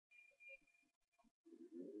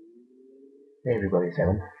Hey everybody, it's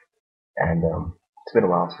Evan, and it's been a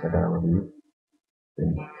while since I've done a review.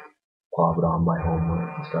 Been clogged on my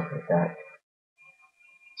homework and stuff like that.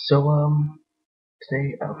 So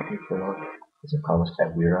today I'll be taking a look, as I promised,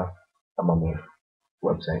 at Avira. I'm on the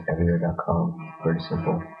website avira.com. Very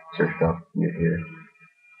simple. Search it up. You're here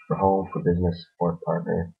for home, for business, support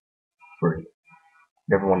partner, free.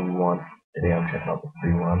 Whatever one you want. Today I'm checking out the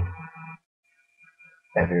free one.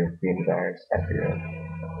 Avira free antivirus,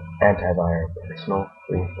 Avira Antivir personal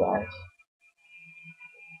green flags.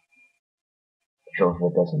 Shows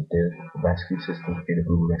what doesn't do. Rescue system, create a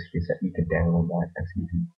Google rescue set. You can download that. That's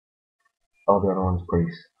easy. All the other ones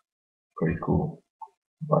pretty cool,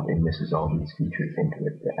 but it misses all these features into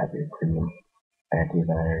it. The Avira Premium,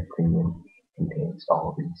 Antivirus Premium contains all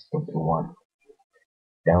of these into one.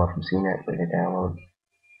 Download from CNET, ready to download.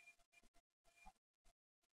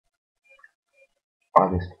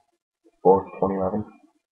 August 4th, 2011.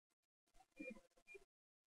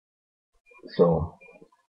 So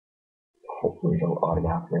hopefully it'll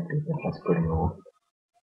automatically update that. That's pretty old.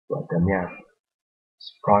 But yeah,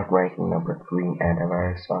 it's product ranking number 3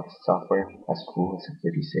 antivirus software. That's cool. It's a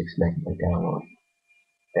 56 megabyte download.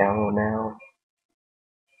 Download now.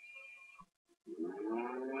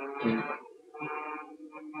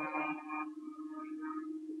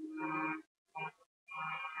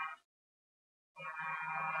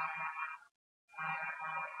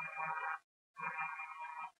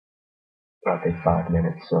 It'll take 5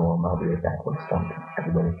 minutes, so I'll be right back when it's done,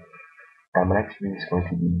 everybody. And my next video is going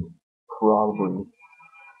to be probably,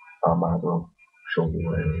 might as well show you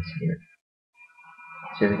what it is here.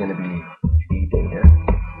 It's either going to be G data.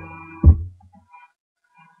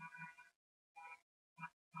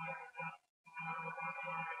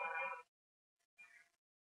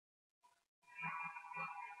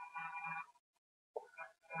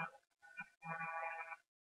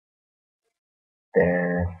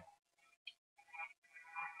 Their,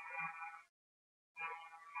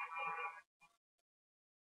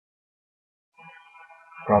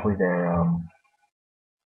 probably their,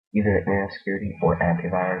 either internet security or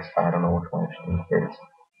antivirus. I don't know which one I should do first.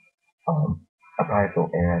 I'll probably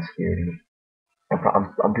go internet security.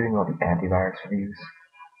 I'm doing all the antivirus reviews.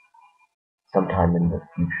 Sometime in the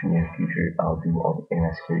near future, I'll do all the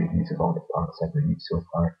internet security reviews of all the products I've reviewed so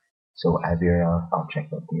far. So Avira, I'll check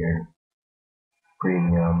out their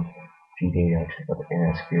premium. G data, check out the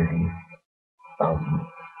internet security.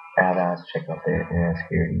 Avast, check out their internet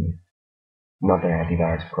security. Not their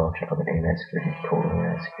antivirus pro, check out their internet security, total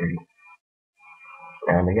internet security.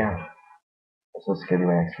 And yeah, so it's gonna be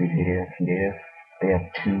my next video. They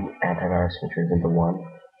have two antivirus features into one.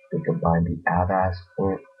 They combine the Avast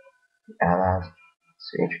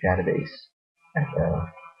Security Database and the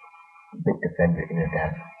Big Defender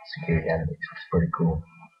Internet Security Database. It's pretty cool.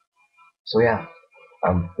 So yeah,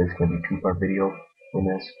 there's gonna be a two-part video in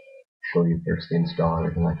this. Show you first the install and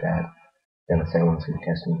everything like that. Then the second one's going to be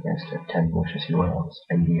testing against 10 malicious URLs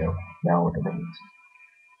and malware domains.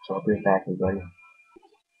 So I'll be right back, everybody.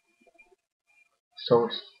 So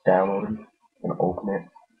it's downloaded and open it.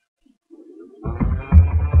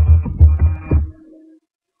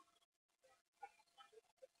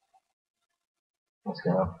 It's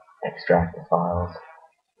going to extract the files.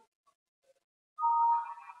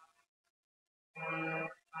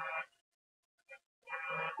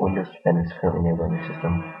 Windows Defender is currently enabled on your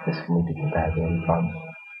system. This can lead to compatibility problems.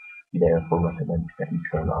 We therefore recommend that you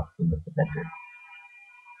turn off Windows Defender.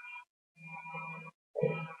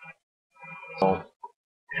 Okay. So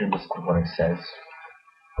here's what it says.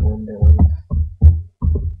 Windows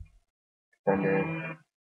Defender.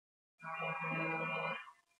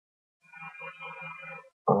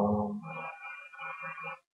 Um,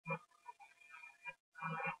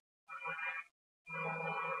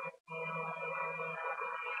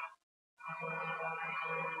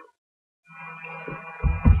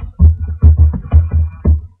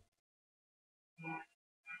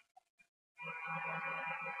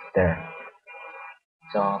 there.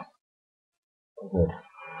 So good.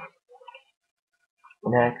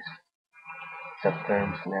 Next.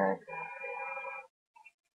 Subterms next.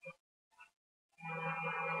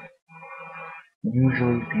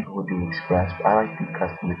 Usually people would do express, but I like to do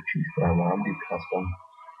custom to choose what I want. Do custom.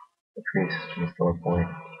 It creates a store point.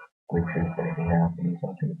 Make sure if anything happens,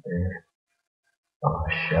 I'll do it there.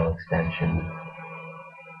 Shell extension.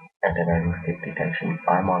 Antivirus detection.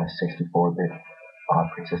 I'm on a 64-bit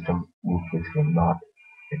operating system. This will not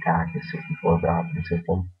attack the 64-bit operating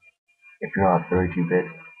system. If you're on 32-bit,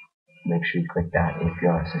 make sure you click that. If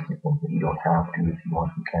you're on a 64-bit, you don't have to. If you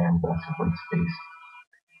want, you can, but that's a waste of space.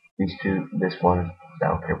 These two, this one, I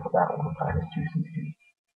don't care about that one. I just choose these two.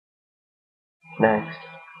 Next,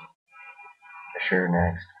 sure,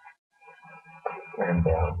 next, and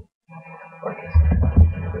like I said,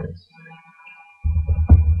 do this.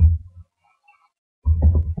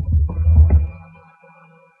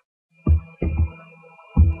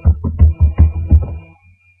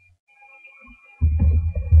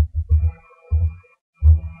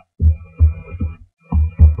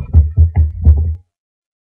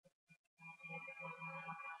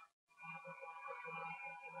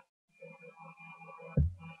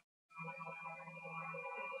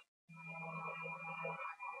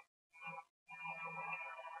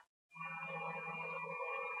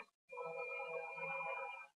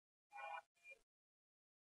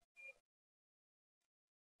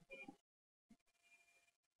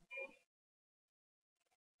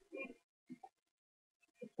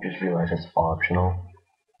 Just realized it's optional.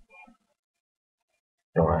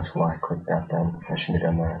 Don't ask why I clicked that then. I shouldn't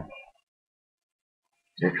have done that.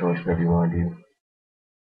 It's your choice, whatever you want to do.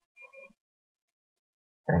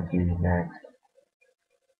 Thank you. Next.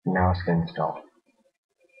 Now it's going to install.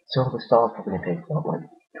 So the install is probably going to take about like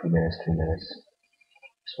 2 minutes, 3 minutes.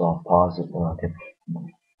 So I'll pause it and I'll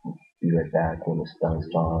be right back when it's done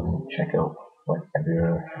installing and check out what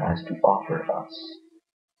Avira has to offer us.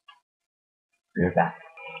 Be right back.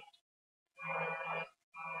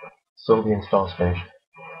 So the install is finished.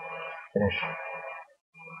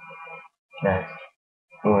 Next.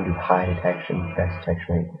 We want to do high detection, best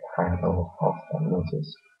detection rate, high level of false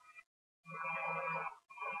diagnosis.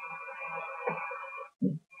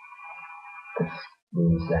 This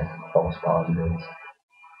means that false positives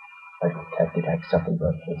detect something,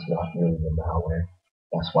 but it's not really the malware.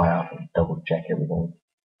 That's why I have to double check everything.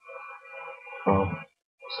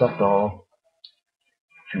 Select all,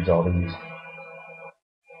 choose all these,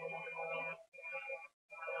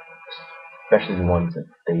 especially the ones that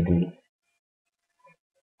they do,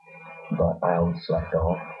 but I always select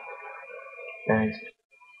all. Next,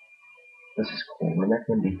 this is cool. The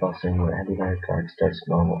recommend default setting where antivirus card starts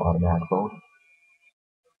normal automatic mode.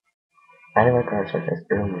 Antivirus card starts as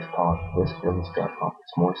early as possible. This early start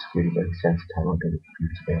offers more security but extends the time until the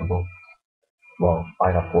computer is available. Well,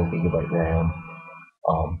 I got 4 GB RAM.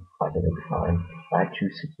 I think it'll be fine. I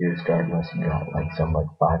choose secure start unless you got like some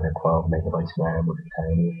like 5 or 12 megabytes RAM, which is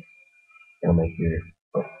tiny. It'll make your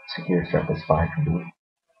secure start is fine for me.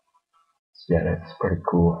 So yeah, that's pretty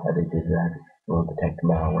cool how they did that. It will detect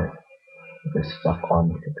malware. There's stuff on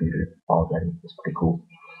the computer already. It's pretty cool.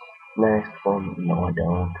 Next one, no I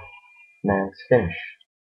don't. Next, finish.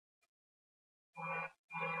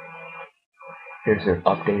 Here's their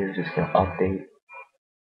updater, just gonna update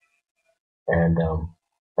and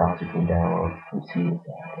browser can download and see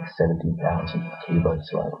it's 17,000 kilobytes,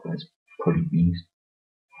 so it's pretty beast.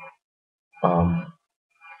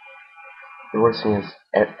 The worst thing is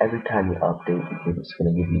every time you update, it's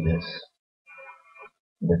gonna give you this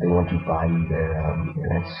that they want you to buy you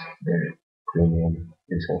their premium.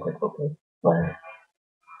 You're just gonna click OK. Whatever.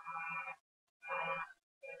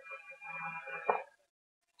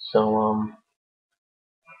 So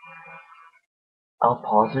I'll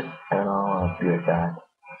pause it and I'll be right back.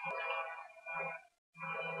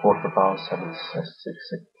 Port the file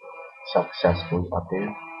successfully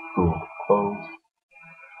updated. Cool. Close.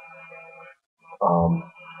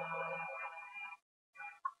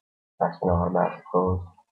 That's an automatic close.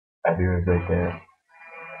 Avira is right there.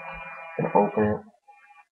 Gonna open it.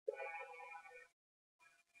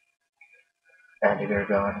 Antivir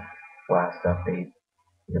gone. Last update.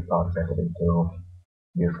 Your product's active until a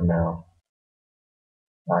year from now.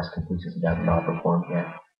 Last completion has not performed yet.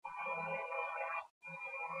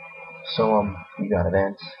 So you got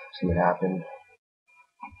events. See what happened.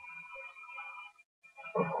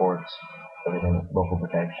 Reports. Everything. Local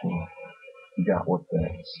protection. You got what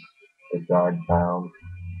the guard found.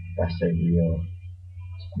 That's a real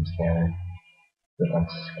scanner. The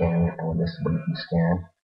scanner, and this is what you can scan.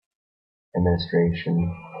 Administration,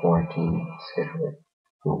 quarantine, schedule.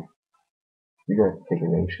 Cool. You got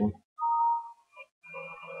configuration.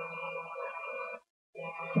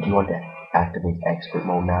 Do you want to activate expert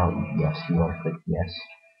mode now? Yes. You want to click yes.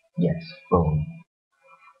 Yes. Boom.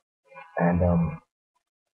 And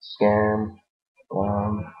scan.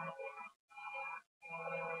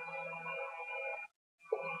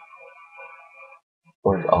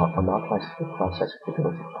 Or unauthorized process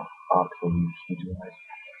capability optical use utilized.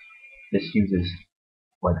 This uses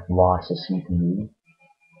like loss of CPU,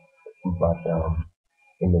 but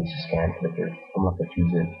it makes a scan quicker. I'm not gonna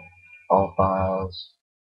choose it. All files,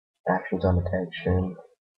 actions on detection,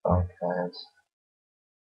 archives.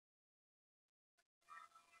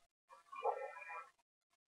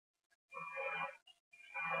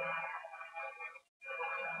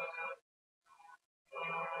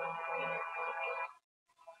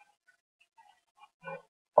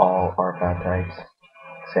 file types,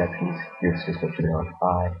 exceptions, your system should be on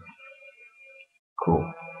high.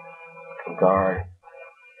 Cool. Guard.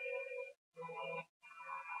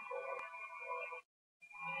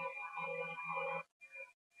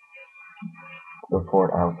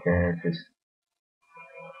 Report, I don't care, just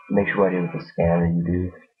make sure I do with the scanner you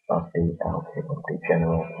do. Update, I don't care, update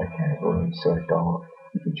general, like category, select all.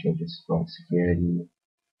 You can change this from security,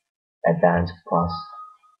 advanced plus.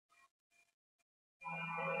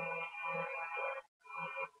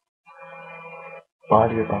 All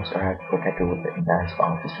of your bugs are protected with the advanced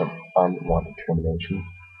office from unwanted termination.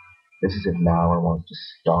 This is if malware wants to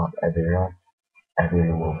stop Avira.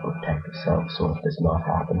 Avira will protect itself so it does not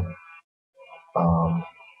happen.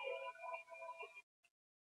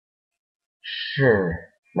 Sure.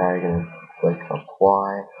 Now you're gonna click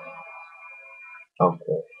apply.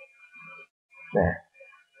 Okay. There.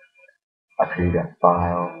 After you got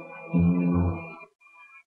file, view,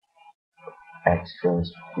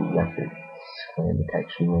 extras, records, claim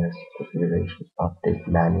detection list, configurations, update,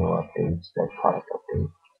 manual updates, then product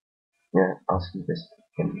update. Yeah, I'll see this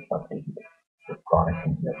can be updated. The product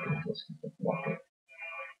can be updated. Let's see if update.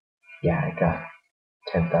 Yeah, I got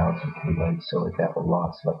 10,000 keywords, so I got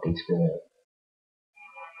lots of updates for that.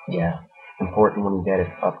 Yeah, important when you get it,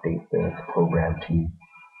 update the program too.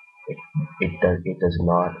 It does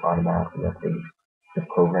not automatically update the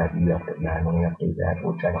program. You have to manually update that,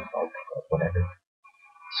 which I don't like, but whatever.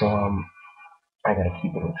 So I gotta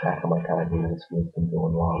keep it in track of my time here. This has been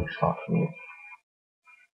going long, shocking me.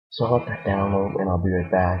 So I'll let that download, and I'll be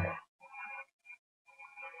right back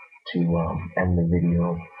to end the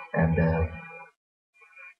video, and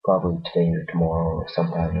probably today or tomorrow or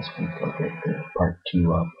sometime this week I'll get the part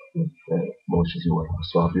 2 up with the malicious URL.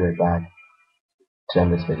 So I'll be right back to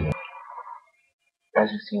end this video.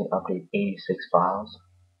 As you've seen, update 86 files.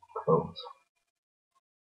 Close.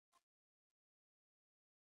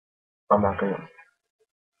 I'm not gonna.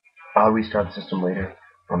 I'll restart the system later.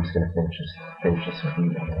 I'm just gonna finish this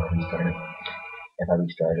review and then I'll restart it. If I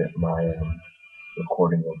restart it, my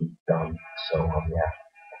recording will be done. So yeah.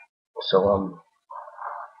 So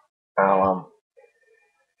I'll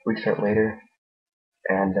restart later,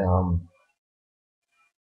 and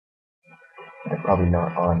they're probably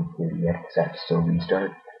not on here yet because I have to still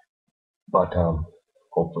restart. But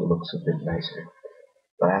hopefully it looks a bit nicer.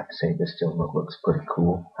 But I have to say this still looks pretty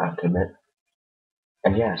cool, I have to admit.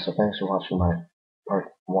 And yeah, so thanks for watching my part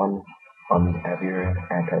 1 on the Avira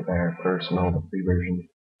Antivir Personal, the free version.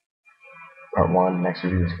 Part 1, next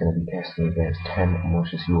video is going to be testing against 10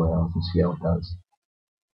 malicious URLs and see how it does.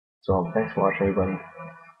 So thanks for watching everybody,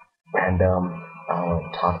 and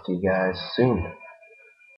I'll talk to you guys soon.